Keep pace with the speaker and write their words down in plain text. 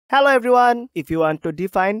Hello everyone! If you want to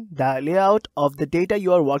define the layout of the data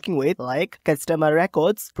you are working with, like customer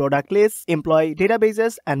records, product lists, employee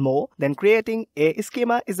databases and more, then creating a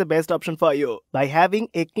schema is the best option for you. By having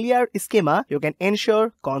a clear schema, you can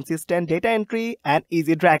ensure consistent data entry and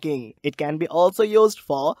easy tracking. It can be also used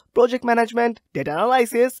for project management, data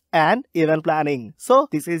analysis and event planning. So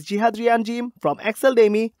this is Zehad Rian from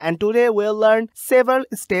Exceldemy, and today we'll learn several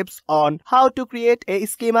steps on how to create a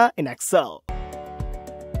schema in Excel.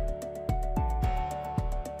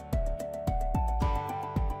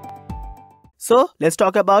 So let's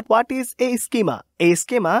talk about what is a schema. A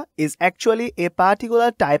schema is actually a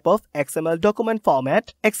particular type of XML document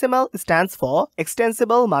format. XML stands for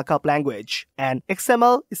Extensible Markup Language. An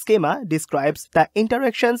XML schema describes the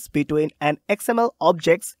interactions between an XML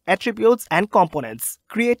object's attributes and components.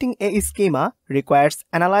 Creating a schema requires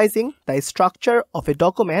analyzing the structure of a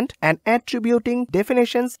document and attributing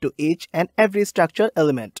definitions to each and every structure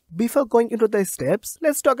element. Before going into the steps,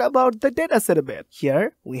 let's talk about the dataset a bit.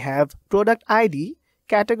 Here we have product ID,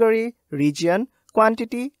 category, region,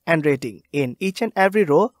 quantity and rating. In each and every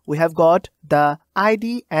row, we have got the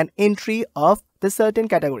ID and entry of the certain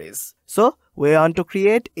categories. So we want to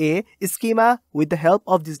create a schema with the help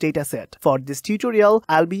of this dataset. For this tutorial,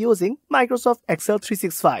 I'll be using Microsoft Excel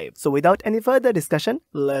 365. So without any further discussion,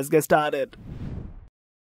 let's get started.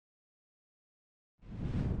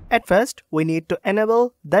 At first, we need to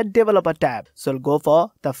enable the developer tab. So we'll go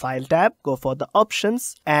for the file tab, go for the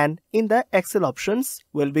options, and in the Excel options,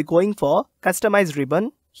 we'll be going for customize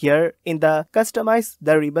ribbon. Here in the customize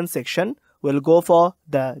the ribbon section, we'll go for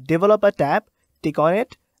the developer tab, tick on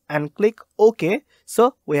it and click OK.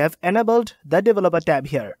 So we have enabled the developer tab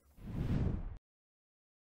here.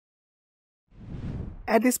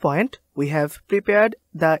 At this point, we have prepared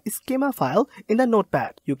the schema file in the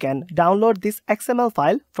Notepad. You can download this XML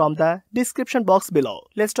file from the description box below.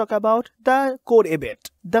 Let's talk about the code a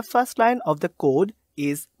bit. The first line of the code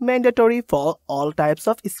is mandatory for all types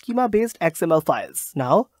of schema-based XML files.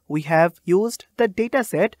 Now, we have used the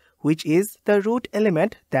dataset, which is the root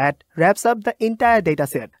element that wraps up the entire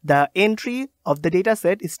dataset. The entry of the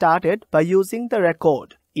dataset is started by using the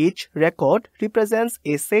record. Each record represents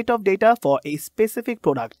a set of data for a specific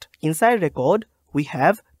product. Inside record, we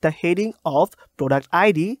have the heading of product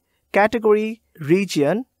ID, category,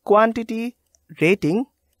 region, quantity, rating,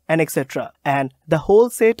 and etc. And the whole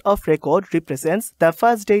set of record represents the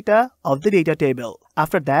first data of the data table.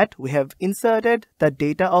 After that, we have inserted the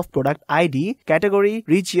data of product ID, category,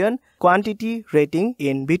 region, quantity, rating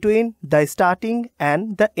in between the starting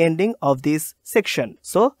and the ending of this section.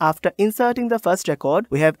 So after inserting the first record,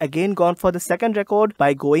 we have again gone for the second record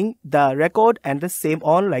by going the record and the same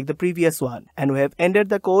on like the previous one. And we have ended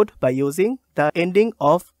the code by using the ending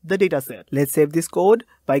of the dataset. Let's save this code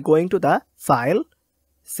by going to the file,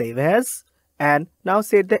 save as, and now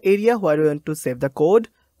set the area where we want to save the code.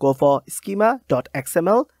 Go for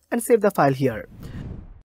schema.xml and save the file here.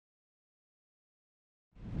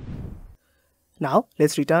 Now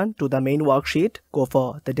let's return to the main worksheet. Go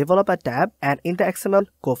for the developer tab and in the XML,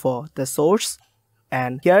 go for the source.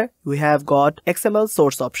 And here we have got XML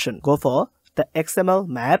source option. Go for the XML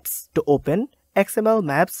maps to open. XML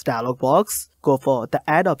maps dialog box, go for the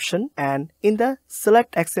add option, and in the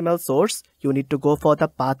select XML source, you need to go for the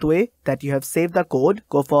pathway that you have saved the code.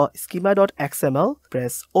 Go for schema.xml,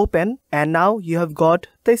 press open, and now you have got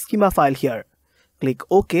the schema file here. Click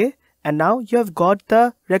OK, and now you have got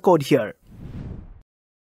the record here.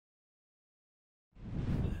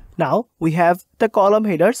 Now we have the column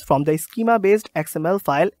headers from the schema based XML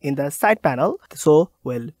file in the side panel. So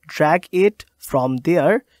we'll drag it from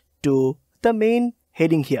there to the main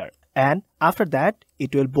heading here, and after that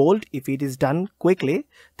it will bold if it is done quickly.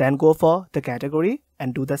 Then go for the category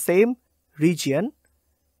and do the same, region,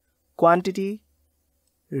 quantity,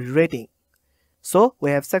 rating. So we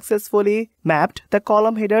have successfully mapped the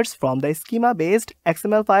column headers from the schema based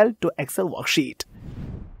XML file to Excel worksheet.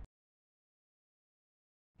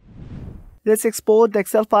 Let's export the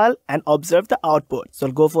Excel file and observe the output. So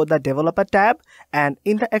we'll go for the developer tab, and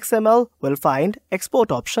in the XML we'll find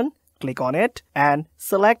export option. Click on it and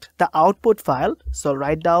select the output file. So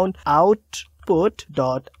write down output.xml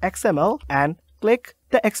and click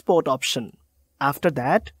the export option. After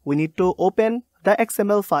that, we need to open the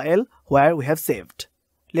XML file where we have saved.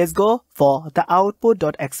 Let's go for the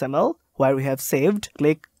output.xml where we have saved.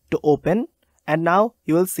 Click to open, and now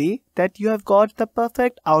you will see that you have got the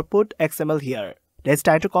perfect output XML here. Let's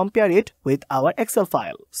try to compare it with our Excel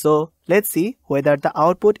file. So let's see whether the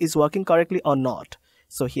output is working correctly or not.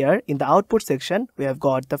 So here in the output section, we have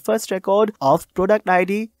got the first record of product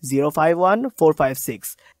ID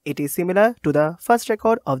 051456. It is similar to the first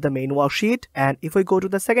record of the main worksheet, and if we go to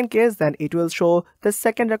the second case, then it will show the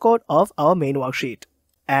second record of our main worksheet.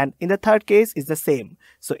 And in the third case is the same.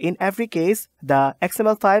 So in every case, the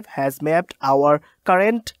XML5 has mapped our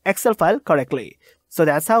current Excel file correctly. So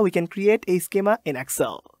that's how we can create a schema in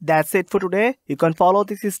Excel. That's it for today. You can follow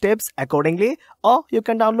these steps accordingly, or you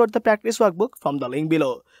can download the practice workbook from the link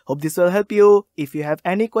below. Hope this will help you. If you have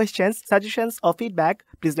any questions, suggestions or feedback,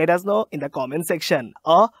 please let us know in the comment section.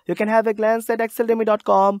 Or you can have a glance at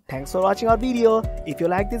exceldemy.com. Thanks for watching our video. If you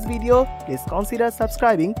like this video, please consider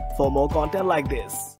subscribing for more content like this.